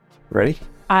Ready?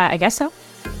 I guess so.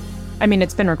 I mean,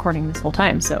 it's been recording this whole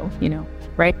time, so,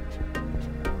 right?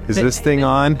 Is this thing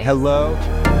on? Hello?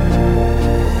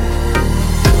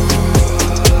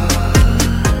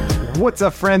 What's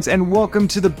up, friends, and welcome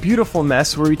to The Beautiful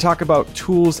Mess, where we talk about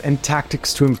tools and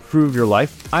tactics to improve your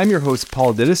life. I'm your host,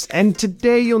 Paul Dittis, and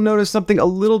today you'll notice something a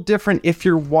little different if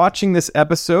you're watching this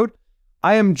episode.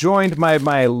 I am joined by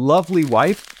my lovely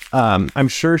wife. I'm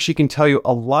sure she can tell you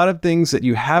a lot of things that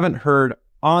you haven't heard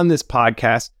on this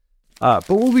podcast, but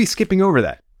we'll be skipping over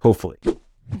that, hopefully.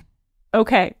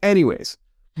 Okay. Anyways,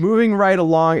 moving right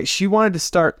along, she wanted to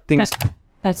start things...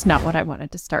 That's not what I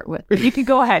wanted to start with. You can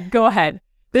go ahead. Go ahead.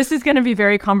 This is going to be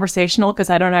very conversational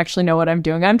because I don't actually know what I'm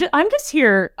doing. I'm just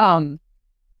here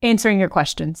answering your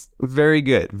questions. Very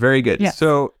good. Very good. Yes.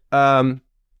 So,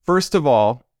 first of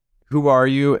all, who are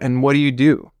you and what do you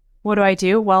do? What do I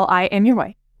do? Well, I am your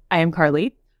wife. I am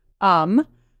Carly.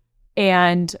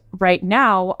 And right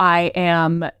now I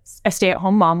am a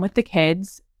stay-at-home mom with the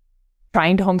kids,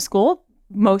 trying to homeschool.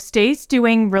 Most days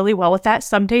doing really well with that.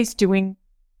 Some days doing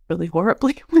really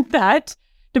horribly with that.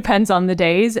 Depends on the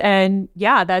days. And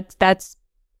yeah, that's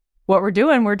what we're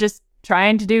doing. We're just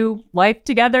trying to do life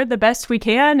together the best we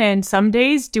can. And some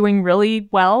days doing really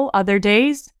well. Other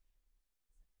days,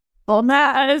 full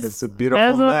mess. It's a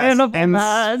beautiful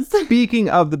mess. Speaking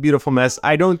of the beautiful mess,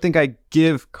 I don't think I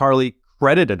give Carly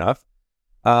credit enough.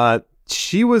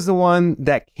 She was the one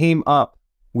that came up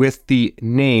with the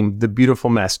name, The Beautiful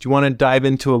Mess. Do you want to dive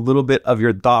into a little bit of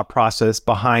your thought process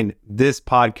behind this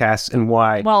podcast and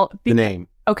why the name?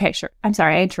 Okay, sure. I'm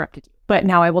sorry, I interrupted you, but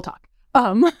now I will talk.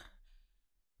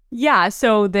 Yeah,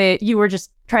 so you were just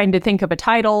trying to think of a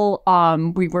title.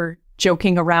 We were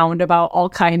joking around about all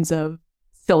kinds of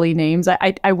silly names.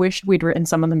 I wish we'd written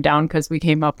some of them down because we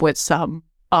came up with some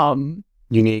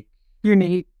unique,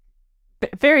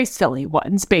 very silly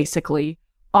ones, basically.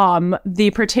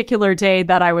 The particular day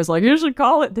that I was like, you should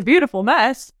call it The Beautiful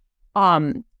Mess.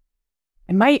 I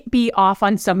might be off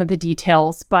on some of the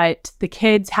details, but the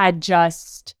kids had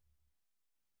just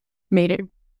made a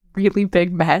really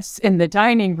big mess in the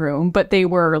dining room, but they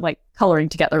were like coloring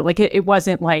together. Like it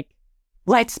wasn't like,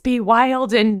 let's be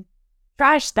wild and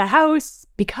trash the house,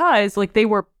 because like they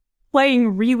were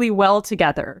playing really well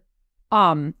together.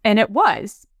 And it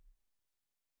was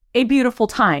a beautiful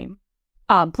time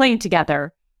playing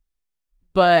together,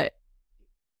 but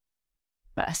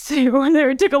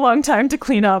it took a long time to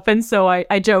clean up. And so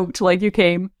I joked, like, you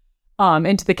came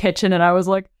into the kitchen and I was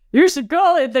like, you should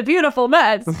call it The Beautiful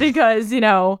Mess, because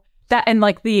that. And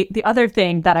like the other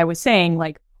thing that I was saying,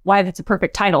 like, why that's a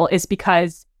perfect title is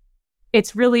because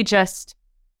it's really just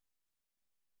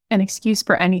an excuse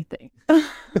for anything.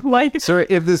 Like, so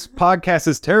if this podcast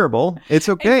is terrible, it's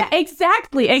okay.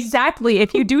 Exactly.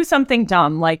 If you do something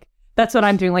dumb, like that's what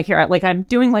I'm doing. Like here, like I'm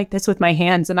doing like this with my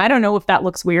hands, and I don't know if that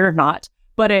looks weird or not.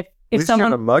 But if someone,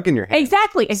 you have a mug in your hand,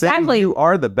 exactly, saying you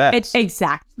are the best.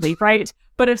 Exactly right.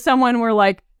 But if someone were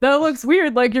like, that looks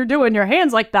weird, like you're doing your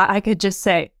hands like that, I could just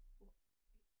say,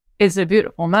 it's a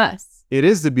beautiful mess. It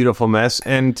is The Beautiful Mess.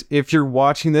 And if you're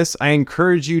watching this, I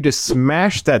encourage you to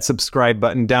smash that subscribe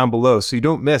button down below so you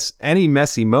don't miss any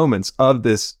messy moments of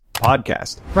this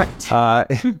podcast.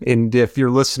 Right. And if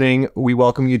you're listening, we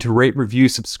welcome you to rate, review,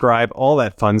 subscribe, all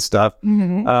that fun stuff.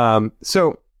 Mm-hmm.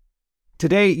 So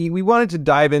today we wanted to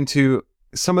dive into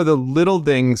some of the little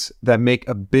things that make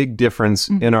a big difference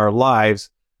in our lives.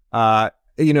 As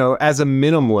a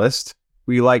minimalist,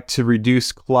 we like to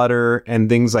reduce clutter and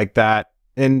things like that.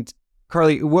 And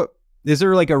Carly, what is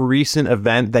there like a recent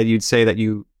event that you'd say that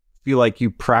you feel like you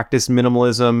practice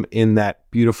minimalism in that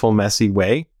beautiful, messy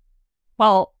way?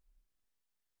 Well,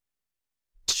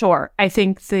 sure. I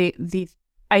think the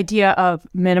idea of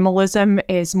minimalism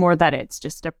is more that it's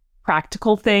just a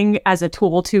practical thing as a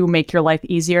tool to make your life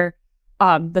easier.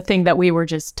 The thing that we were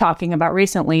just talking about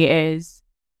recently is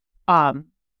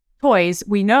toys.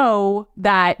 We know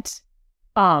that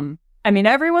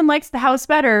everyone likes the house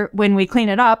better when we clean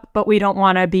it up, but we don't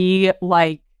want to be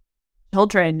like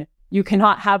children. You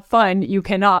cannot have fun. You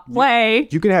cannot play.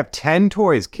 You can have 10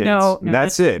 toys, kids. No,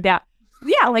 that's it. Yeah,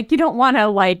 like you don't want to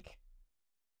like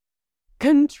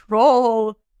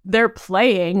control their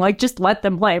playing. Like just let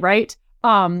them play, right?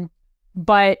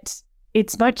 But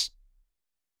it's much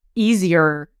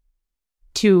easier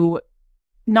to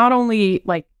not only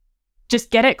like just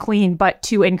get it clean, but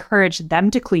to encourage them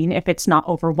to clean if it's not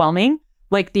overwhelming.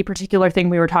 Like the particular thing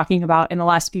we were talking about in the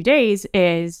last few days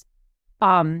is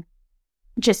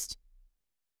just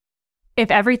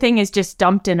if everything is just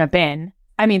dumped in a bin.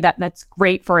 I mean, that's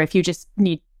great for if you just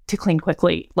need to clean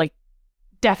quickly. Like,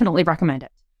 definitely recommend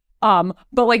it. But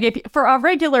like if for a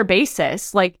regular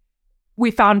basis, like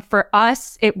we found for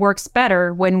us, it works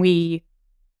better when we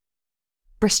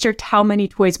restrict how many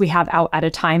toys we have out at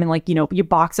a time. And like, you know, you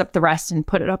box up the rest and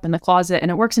put it up in the closet and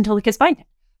it works until the kids find it.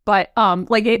 But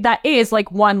that is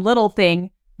like one little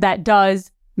thing that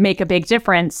does make a big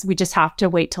difference. We just have to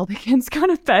wait till the kids go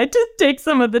to bed to take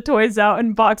some of the toys out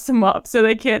and box them up so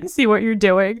they can't see what you're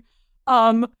doing.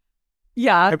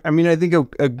 Yeah. I mean, I think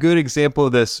a good example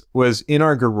of this was in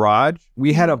our garage.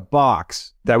 We had a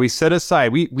box that we set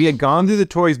aside. We had gone through the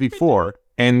toys before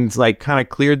and like kind of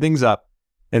cleared things up.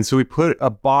 And so we put a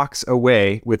box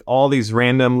away with all these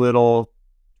random little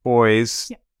toys.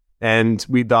 Yeah. And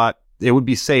we thought it would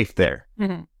be safe there.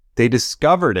 Mm-hmm. They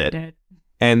discovered it.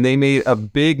 And they made a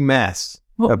big mess,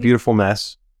 a beautiful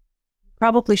mess.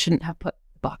 Probably shouldn't have put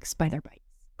the box by their bike.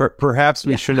 Perhaps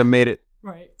we shouldn't have made it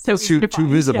so too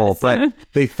visible, yes. But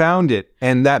they found it,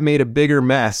 and that made a bigger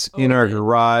mess in our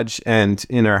garage and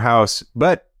in our house.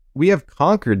 But we have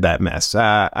conquered that mess.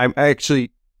 I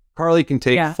actually, Carly can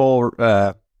take full,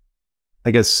 I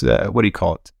guess, what do you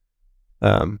call it?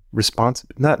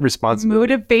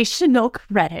 Motivational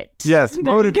credit. Yes,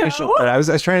 motivational credit. I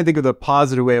was trying to think of the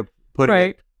positive way of putting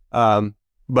it.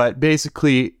 But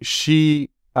basically, she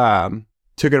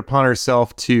took it upon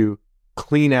herself to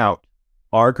clean out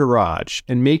our garage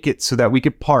and make it so that we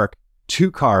could park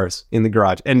 2 cars in the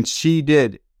garage. And she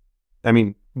did. I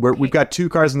mean, we've got 2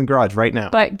 cars in the garage right now.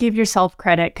 But give yourself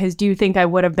credit, because do you think I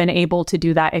would have been able to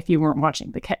do that if you weren't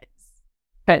watching the kids?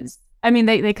 Because, I mean,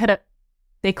 they could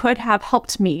have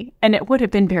helped me, and it would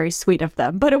have been very sweet of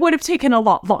them, but it would have taken a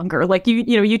lot longer. Like,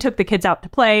 you took the kids out to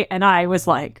play, and I was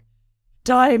like,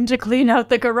 time to clean out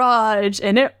the garage,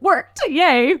 and it worked.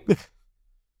 Yay.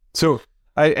 So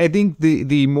I think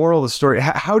the moral of the story,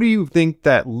 how do you think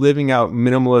that living out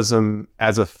minimalism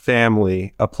as a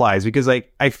family applies? Because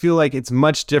I feel like it's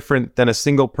much different than a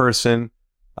single person.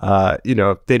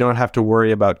 They don't have to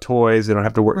worry about toys. They don't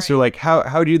have to worry. Right. So like,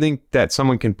 how do you think that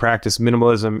someone can practice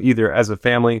minimalism either as a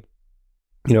family,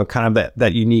 kind of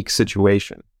that unique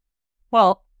situation?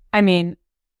 Well, I mean,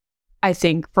 I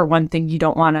think for one thing, you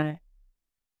don't want to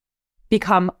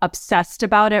become obsessed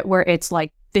about it where it's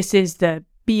like, this is the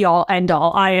be all end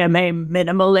all. I am a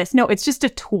minimalist. No, it's just a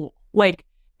tool. Like,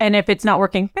 and if it's not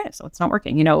working, so it's not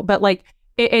working, but like,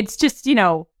 it's just,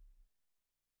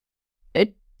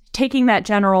 taking that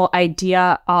general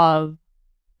idea of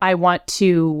I want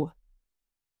to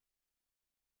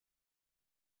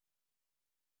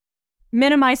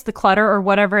minimize the clutter or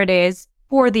whatever it is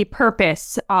for the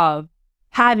purpose of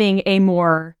having a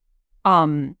more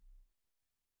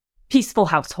peaceful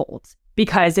household,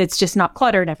 because it's just not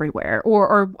cluttered everywhere,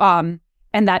 or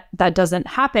and that doesn't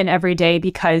happen every day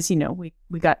because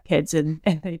we got kids and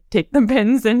they take the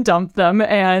bins and dump them,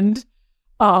 and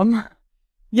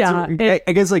yeah. So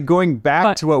I guess like going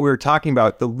back to what we were talking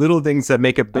about, the little things that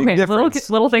make a big difference.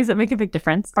 Little things that make a big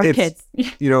difference are kids.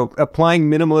 Applying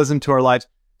minimalism to our lives.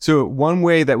 So one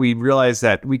way that we realized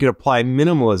that we could apply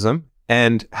minimalism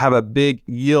and have a big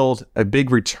yield, a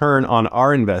big return on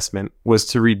our investment was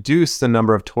to reduce the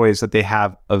number of toys that they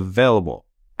have available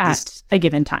at a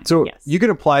given time. So you can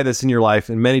apply this in your life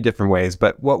in many different ways.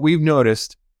 But what we've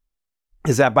noticed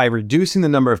is that by reducing the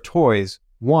number of toys,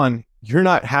 one, you're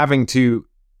not having to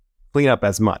clean up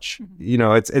as much.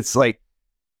 Mm-hmm. It's like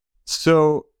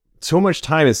so much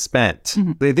time is spent.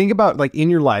 Mm-hmm. They think about like in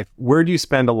your life, where do you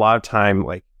spend a lot of time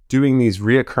like doing these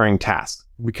reoccurring tasks?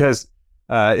 Because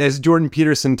as Jordan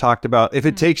Peterson talked about, if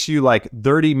it takes you like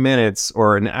 30 minutes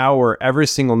or an hour every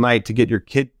single night to get your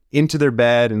kid into their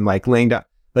bed and like laying down,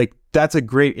 like that's a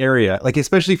great area. Like,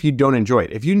 especially if you don't enjoy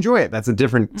it. If you enjoy it, that's a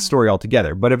different story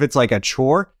altogether. But if it's like a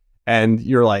chore and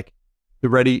you're like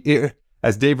ready,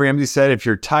 as Dave Ramsey said, if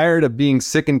you're tired of being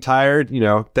sick and tired,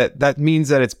 that means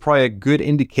that it's probably a good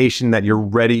indication that you're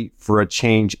ready for a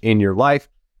change in your life.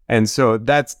 And so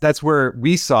that's where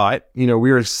we saw it. We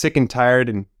were sick and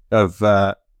tired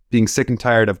of being sick and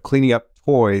tired of cleaning up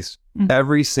toys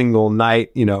every single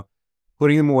night,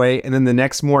 putting them away. And then the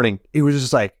next morning, it was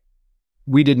just like,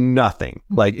 we did nothing.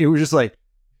 Like, it was just like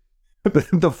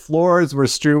the floors were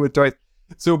strewn with toys.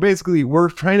 So basically, we're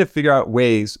trying to figure out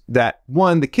ways that,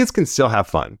 one, the kids can still have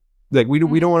fun. Like, we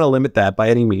don't want to limit that by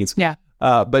any means. Yeah.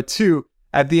 But two,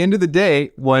 at the end of the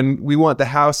day, when we want the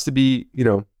house to be,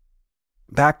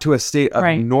 back to a state of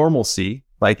normalcy,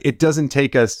 like it doesn't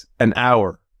take us an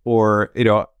hour or,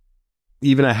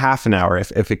 even a half an hour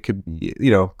if it could be,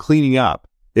 cleaning up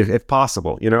if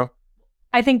possible,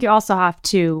 I think you also have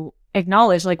to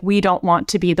acknowledge, like, we don't want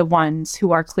to be the ones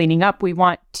who are cleaning up. We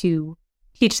want to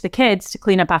teach the kids to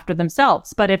clean up after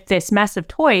themselves. But if this mess of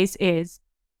toys is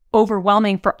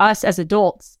overwhelming for us as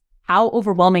adults, how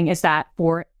overwhelming is that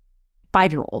for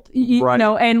 5-year-old, you Right.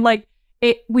 know, and like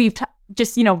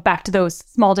just, back to those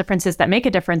small differences that make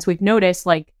a difference. We've noticed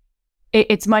like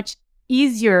it's much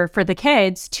easier for the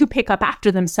kids to pick up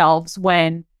after themselves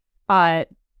when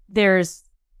there's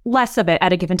less of it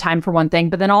at a given time, for one thing,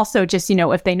 but then also just,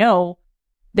 if they know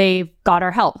they've got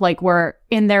our help, like we're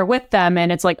in there with them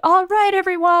and it's like, all right,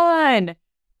 everyone.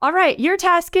 All right, your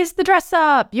task is the dress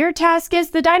up. Your task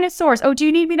is the dinosaurs. Oh, do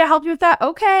you need me to help you with that?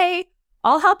 Okay,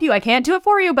 I'll help you. I can't do it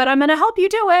for you, but I'm going to help you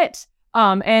do it.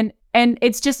 And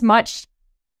it's just much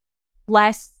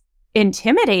less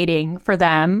intimidating for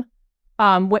them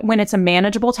when it's a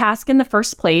manageable task in the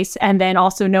first place, and then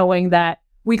also knowing that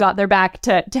we got their back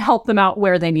to help them out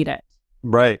where they need it.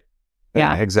 Right.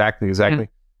 Yeah. Exactly.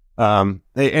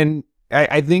 And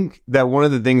I think that one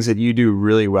of the things that you do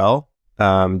really well,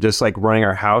 just like running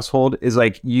our household, is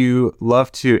like you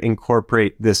love to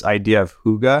incorporate this idea of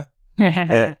hygge.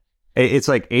 It's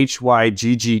like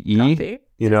HYGGE. Coffee.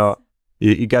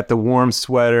 You got the warm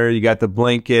sweater, you got the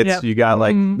blankets, Yep. you got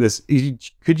like this.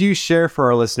 Could you share for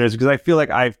our listeners? Because I feel like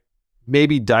I've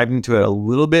maybe dived into it a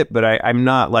little bit, but I'm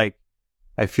not like,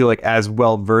 I feel like as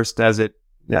well versed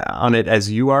on it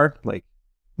as you are. Like,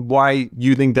 why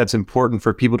you think that's important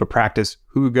for people to practice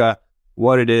hygge,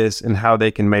 what it is, and how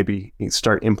they can maybe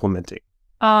start implementing.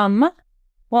 Well,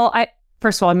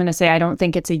 first of all, I'm going to say I don't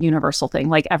think it's a universal thing.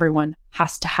 Like everyone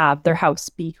has to have their house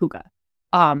be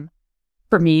hygge.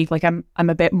 For me, like I'm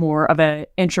a bit more of a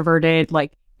introverted.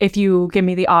 Like if you give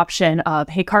me the option of,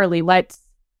 hey Carly, let's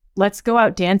go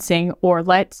out dancing, or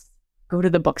let's go to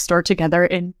the bookstore together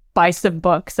and buy some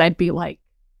books, I'd be like,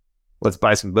 let's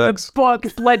buy some books.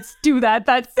 Let's do that.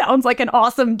 That sounds like an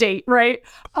awesome date, right?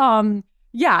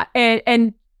 Yeah,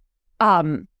 and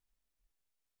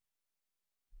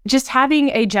just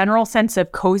having a general sense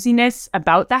of coziness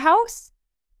about the house,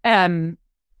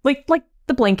 like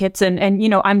the blankets and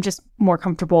I'm just more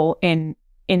comfortable in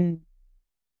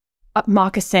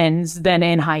moccasins than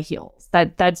in high heels.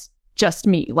 That's just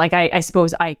me. Like I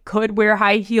suppose I could wear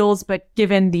high heels, but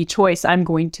given the choice, I'm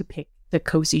going to pick the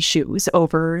cozy shoes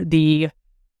over the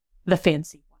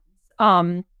fancy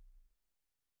ones.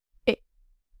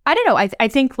 I don't know. I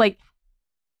think like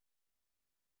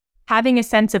having a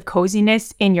sense of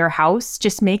coziness in your house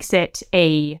just makes it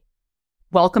a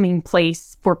welcoming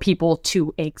place for people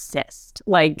to exist.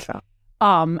 Like,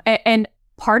 and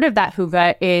part of that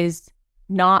hygge is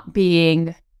not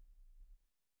being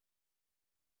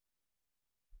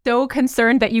so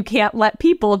concerned that you can't let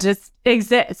people just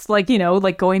exist. Like,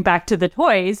 like going back to the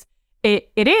toys, it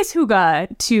is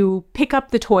hygge to pick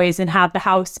up the toys and have the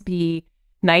house be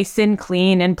nice and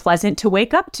clean and pleasant to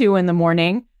wake up to in the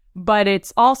morning. But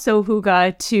it's also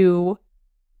hygge to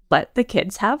let the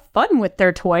kids have fun with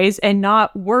their toys and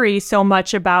not worry so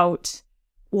much about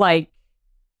like,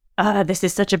 this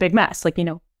is such a big mess. Like,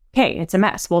 hey, it's a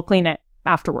mess. We'll clean it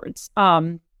afterwards.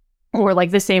 Or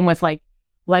like the same with like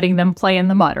letting them play in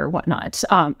the mud or whatnot.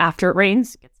 After it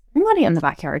rains, it gets muddy in the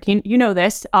backyard. You know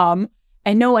this. And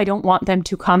no, I don't want them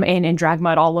to come in and drag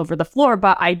mud all over the floor,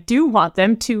 but I do want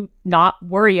them to not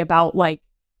worry about like,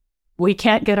 we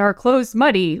can't get our clothes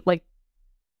muddy. Like,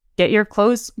 get your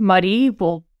clothes muddy.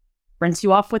 We'll rinse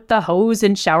you off with the hose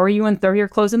and shower you and throw your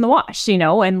clothes in the wash,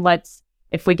 and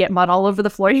if we get mud all over the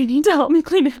floor, you need to help me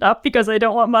clean it up because I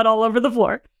don't want mud all over the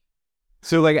floor.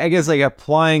 So like, I guess like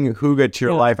applying hygge to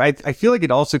your life, I feel like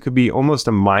it also could be almost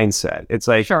a mindset. It's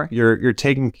like, sure, you're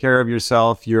taking care of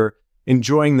yourself. You're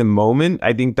enjoying the moment.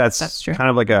 I think that's true. kind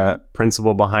of like a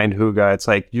principle behind hygge. It's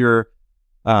like you're,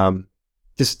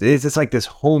 it's like this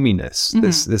hominess,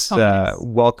 this hominess.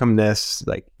 Welcomeness.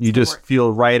 Like you just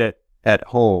feel right at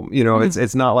home.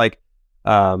 It's not like,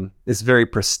 it's very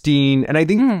pristine. And I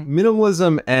think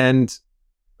minimalism and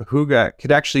hygge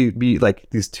could actually be like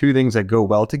these two things that go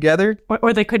well together,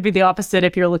 or they could be the opposite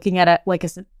if you're looking at it like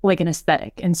an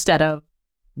aesthetic instead of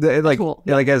like tool.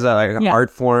 Like as an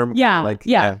art form.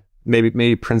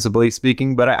 Maybe principally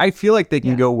speaking, but I feel like they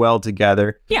can go well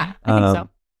together. Yeah, I think so.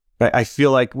 I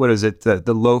feel like, what is it,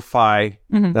 the lo-fi,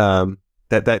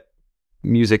 that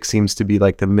music seems to be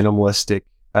like the minimalistic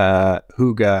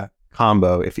hygge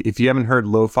combo. If you haven't heard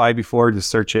lo-fi before,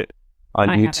 just search it on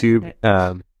YouTube.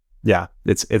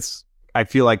 It's I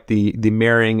feel like the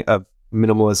marrying of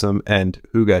minimalism and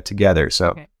hygge together.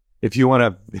 So if you want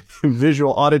a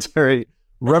visual auditory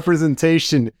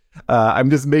representation,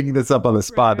 I'm just making this up on the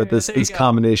spot, but this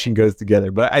combination goes together.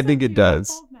 But I think it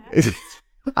does.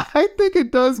 I think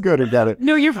it does go together.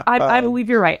 No, I believe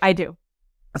you're right. I do.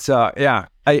 So yeah,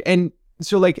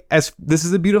 so like, as this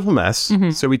is a beautiful mess.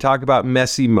 So we talk about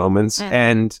messy moments,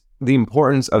 and the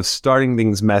importance of starting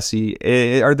things messy.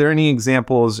 Are there any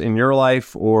examples in your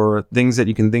life or things that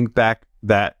you can think back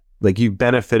that like you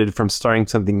benefited from starting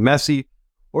something messy?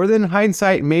 Or then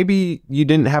hindsight, maybe you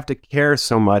didn't have to care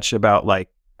so much about like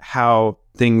how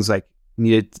things like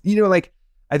needed, like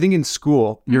I think in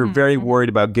school, you're very worried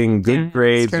about getting good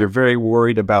grades. You're very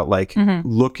worried about like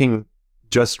looking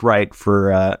just right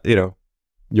for,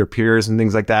 your peers and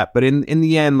things like that. But in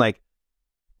the end, like,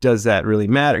 does that really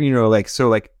matter?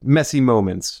 Like messy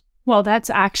moments. Well, that's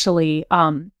actually,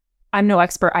 I'm no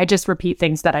expert. I just repeat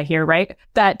things that I hear, right?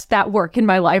 That work in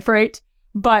my life, right?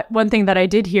 But one thing that I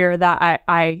did hear that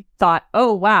I thought,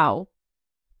 oh, wow,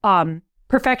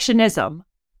 perfectionism,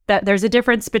 that there's a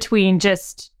difference between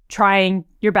just trying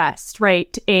your best,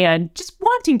 right? And just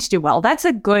wanting to do well. That's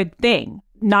a good thing.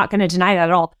 Not going to deny that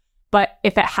at all. But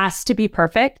if it has to be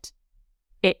perfect,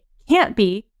 it can't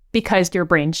be, because your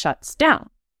brain shuts down.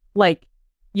 Like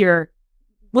your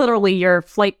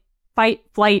fight,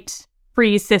 flight,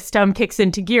 freeze system kicks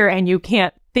into gear, and you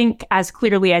can't think as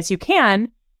clearly as you can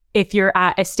if you're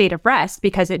at a state of rest,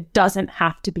 because it doesn't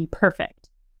have to be perfect.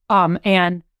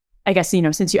 And I guess,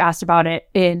 since you asked about it,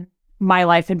 in my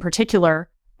life in particular,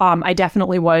 I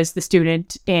definitely was the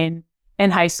student in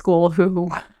high school who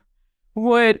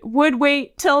would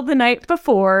wait till the night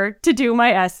before to do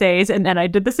my essays. And then I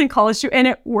did this in college too, and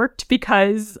it worked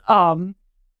because I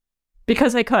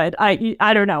could.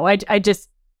 I don't know. I just,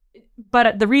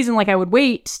 but the reason like I would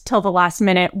wait till the last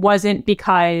minute wasn't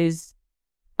because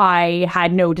I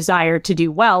had no desire to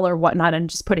do well or whatnot and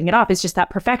just putting it off. It's just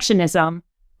that perfectionism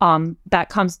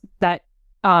that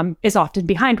is often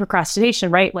behind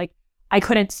procrastination, right? Like I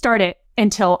couldn't start it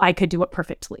until I could do it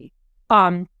perfectly.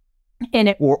 And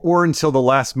it or until the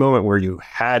last moment where you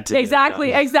had to.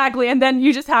 Exactly. And then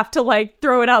you just have to like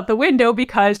throw it out the window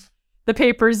because the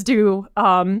paper's due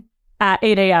at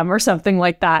 8 a.m. or something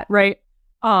like that, right?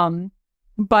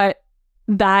 But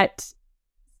that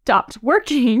stopped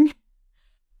working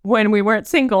when we weren't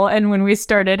single and when we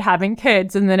started having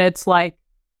kids. And then it's like,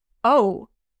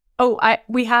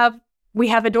 we have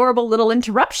adorable little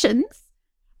interruptions.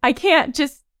 I can't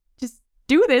just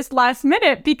do this last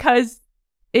minute because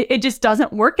it just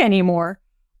doesn't work anymore.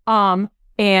 And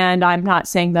I'm not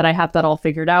saying that I have that all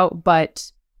figured out,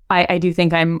 but I do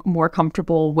think I'm more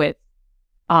comfortable with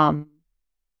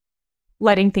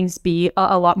letting things be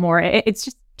a lot more. It's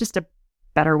just a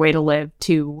better way to live,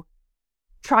 to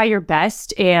try your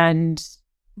best and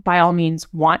by all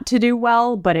means want to do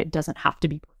well, but it doesn't have to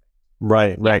be perfect.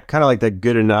 Right. Kind of like that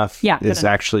good enough is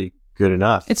actually good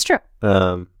enough. It's true.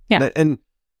 And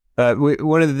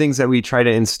one of the things that we try to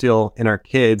instill in our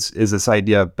kids is this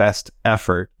idea of best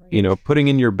effort. Putting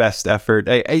in your best effort.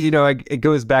 It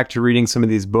goes back to reading some of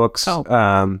these books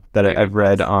that I've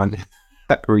read on.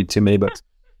 I read too many books.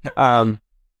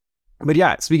 But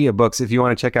yeah, speaking of books, if you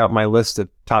want to check out my list of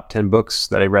top 10 books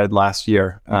that I read last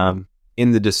year,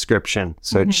 in the description,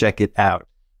 so check it out.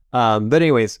 But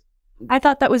anyways, I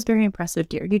thought that was very impressive,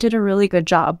 dear. You did a really good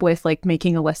job with like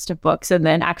making a list of books and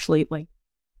then actually like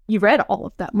you read all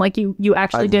of them. Like you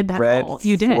actually did that. Read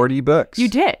you did 40 books. You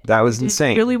did. That was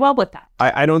insane. Really well with that.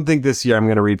 I don't think this year I'm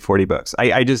going to read 40 books.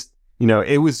 I just,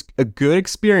 it was a good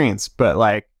experience, but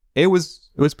like it was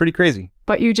pretty crazy.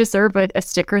 But you deserve a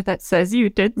sticker that says you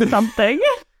did something.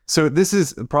 So this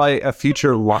is probably a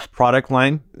future product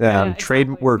line. We're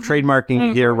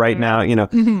trademarking here right now,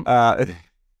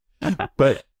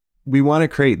 but we want to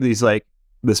create these like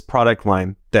this product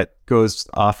line that goes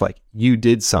off like you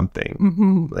did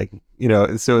something, like,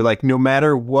 so like no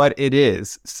matter what it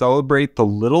is, celebrate the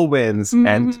little wins.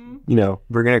 And,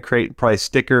 we're going to create probably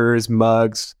stickers,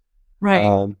 mugs.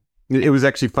 Right. It was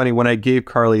actually funny when I gave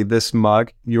Carly this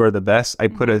mug, "You are the best." I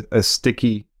put a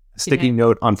sticky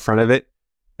note on front of it,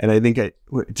 and I think I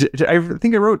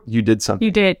wrote, "You did something."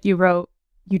 You did. You wrote,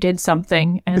 "You did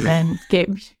something," and then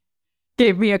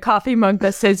gave me a coffee mug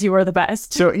that says "You are the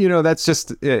best." So that's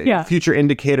just a future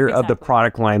indicator of the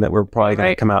product line that we're probably going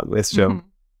to come out with. So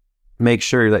make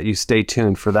sure that you stay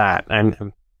tuned for that.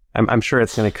 I'm sure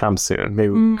it's going to come soon.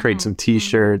 Maybe we'll create some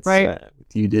T-shirts. Right.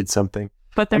 You did something.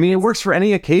 But it works for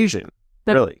any occasion,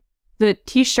 really. The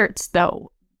T-shirts,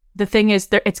 though, the thing is,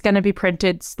 it's going to be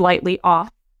printed slightly off.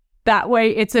 That way,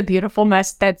 it's a beautiful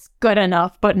mess that's good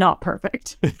enough, but not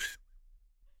perfect.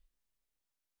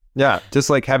 Yeah, just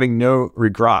like having no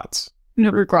regrets. No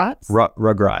regrets?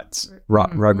 Regrets.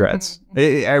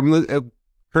 I'm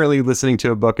currently listening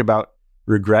to a book about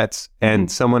regrets, and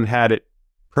someone had it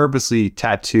purposely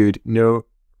tattooed, "No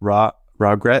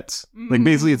regrets." Like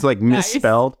basically, it's like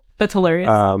misspelled. That's hilarious.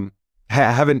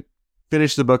 Haven't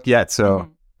finished the book yet,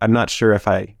 so I'm not sure if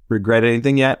I regret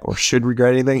anything yet or should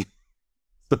regret anything.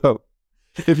 So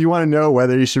if you want to know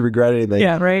whether you should regret anything,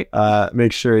 Yeah, right.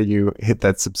 make sure you hit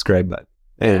that subscribe button.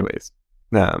 Anyways,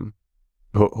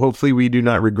 hopefully we do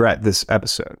not regret this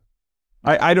episode.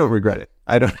 I don't regret it.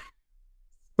 I don't.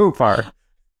 So far,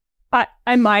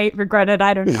 I might regret it.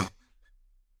 I don't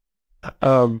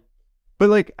know. But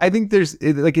like I think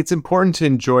it's important to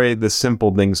enjoy the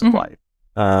simple things of life.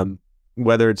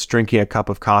 Whether it's drinking a cup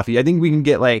of coffee, I think we can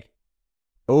get like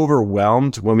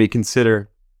overwhelmed when we consider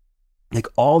like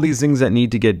all these things that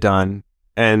need to get done.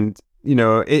 And you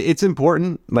know, it's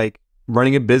important. Like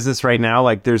running a business right now,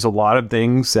 like there's a lot of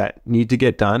things that need to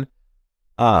get done.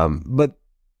 But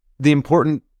the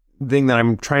important thing that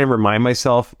I'm trying to remind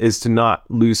myself is to not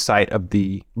lose sight of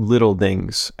the little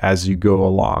things as you go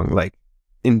along, like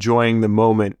enjoying the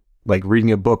moment, like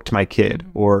reading a book to my kid,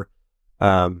 or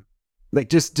like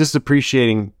just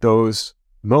appreciating those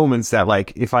moments that,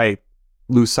 like, if I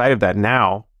lose sight of that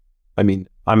now, I mean,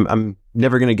 I'm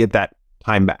never going to get that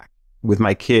time back with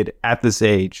my kid at this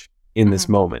age in this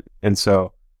moment. And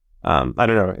so I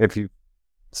don't know if you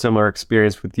similar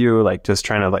experience with you, like just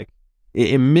trying to like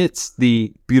amidst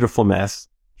the beautiful mess,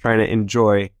 trying to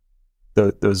enjoy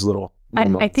those little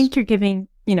I think you're giving,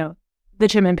 you know, the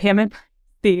Jim and Pam and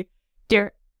the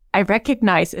dear, I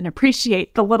recognize and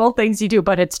appreciate the little things you do,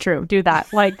 but it's true. Do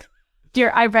that. Like,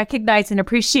 dear, I recognize and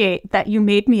appreciate that you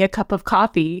made me a cup of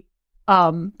coffee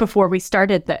before we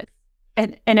started this.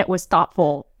 And it was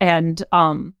thoughtful. And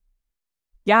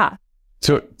yeah.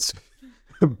 So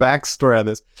backstory on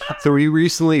this. So we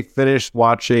recently finished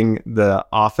watching The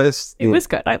Office. It was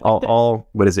good. I liked it. All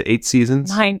what is it? 8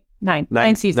 seasons? Nine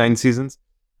seasons. 9 seasons.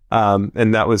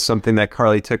 And that was something that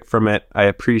Carly took from it. I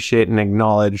appreciate and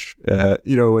acknowledge,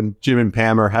 you know, when Jim and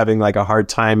Pam are having like a hard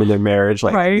time in their marriage,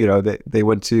 like, right. You know, they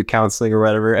went to counseling or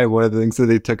whatever. And one of the things that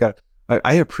they took out,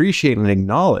 I appreciate and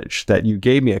acknowledge that you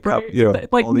gave me a cup, right. you know,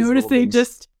 like noticing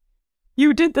just,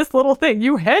 you did this little thing.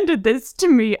 You handed this to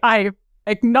me. I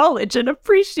acknowledge and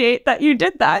appreciate that you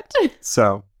did that.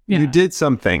 So yeah. You did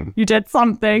something. You did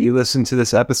something. You listened to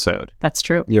this episode. That's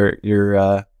true. You're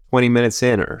 20 minutes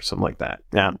in or something like that.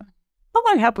 Yeah. How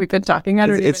long have we been talking? I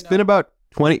don't even know. It's been about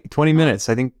 20 minutes.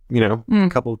 I think, you know, a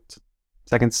couple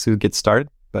seconds to get started.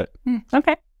 But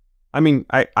okay. I mean,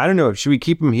 I don't know. Should we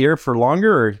keep them here for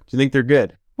longer, or do you think they're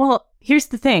good? Well, here's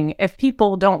the thing. If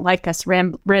people don't like us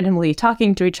randomly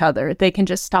talking to each other, they can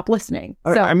just stop listening.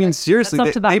 So, I mean,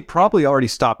 seriously, they probably already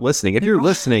stopped listening. If you're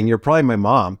listening, you're probably my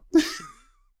mom.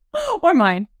 Or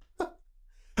mine.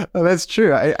 Oh, that's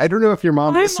true. I don't know if your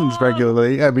mom listens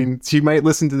regularly. I mean, she might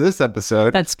listen to this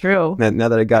episode. That's true. Now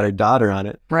that I got her daughter on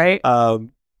it. Right.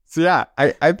 So yeah,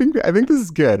 I think this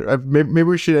is good. Maybe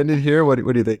we should end it here. What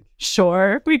do you think?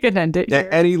 Sure, we can end it here.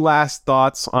 Any last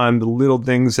thoughts on the little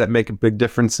things that make a big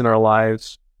difference in our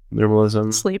lives?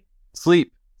 Minimalism.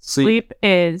 Sleep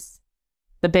is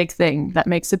the big thing that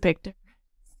makes a big difference.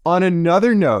 On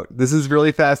another note, this is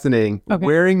really fascinating. Okay.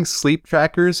 Wearing sleep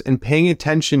trackers and paying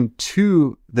attention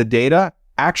to the data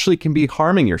actually can be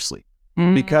harming your sleep.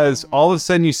 Because all of a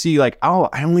sudden you see like, oh,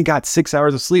 I only got 6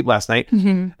 hours of sleep last night.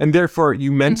 And therefore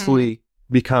you mentally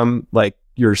become like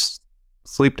you're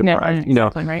sleep deprived, you know?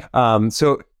 Exactly right.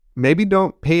 So maybe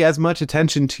don't pay as much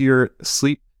attention to your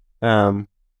sleep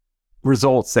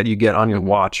results that you get on your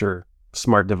watch or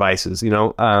smart devices, you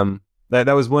know?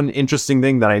 That was one interesting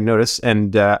thing that I noticed.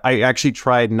 And I actually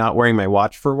tried not wearing my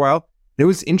watch for a while. It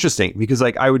was interesting because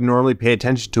like I would normally pay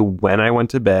attention to when I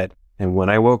went to bed and when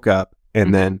I woke up,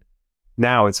 and then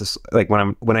now it's just like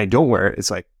when I don't wear it, it's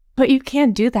like. But you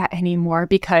can't do that anymore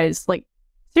because, like,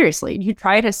 seriously, you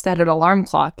try to set an alarm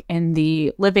clock, and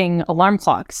the living alarm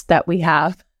clocks that we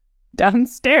have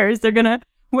downstairs, they're gonna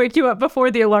wake you up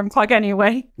before the alarm clock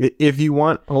anyway. If you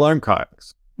want alarm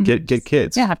clocks, get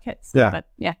kids. Yeah, have kids. Yeah, but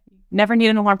yeah, never need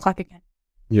an alarm clock again.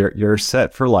 You're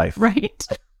set for life, right?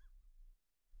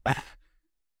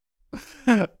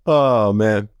 Oh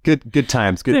man, good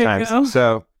times, good times.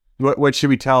 So. What should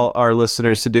we tell our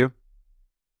listeners to do?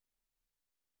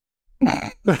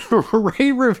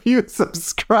 Rate, review,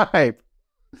 subscribe.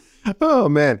 Oh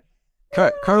man,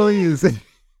 Carly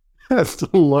has to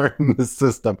learn the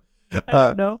system. I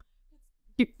don't know.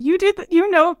 You did.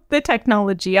 You know the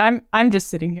technology. I'm just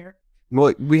sitting here.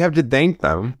 Well, we have to thank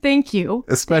them. Thank you,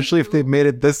 especially if they've made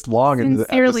it this long into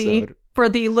the episode. For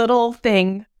the little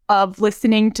thing of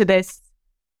listening to this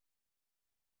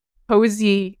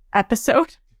cozy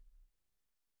episode.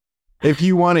 If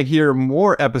you want to hear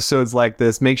more episodes like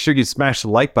this, make sure you smash the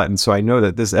like button so I know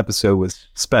that this episode was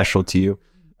special to you,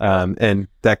 and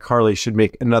that Carly should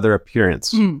make another appearance.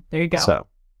 There you go. So,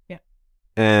 yeah.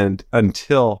 And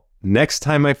until next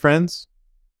time, my friends,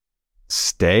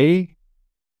 stay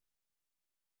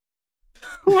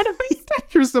What am I saying?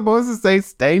 You're supposed to say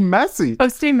stay messy. Oh,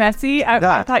 stay messy? I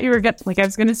thought you were I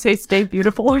was going to say stay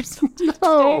beautiful or something.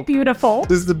 No. Stay beautiful.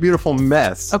 This is the beautiful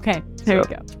mess. Okay, there you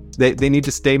go. They need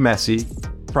to stay messy,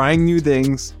 trying new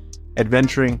things,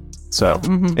 adventuring. So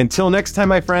until next time,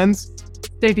 my friends,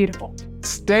 Stay beautiful.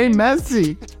 stay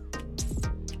messy.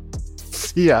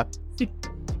 See ya.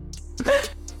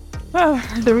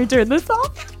 Then we turn this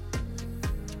off.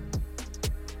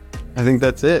 I think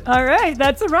that's it. All right,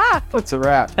 that's a wrap. That's a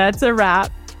wrap. That's a wrap.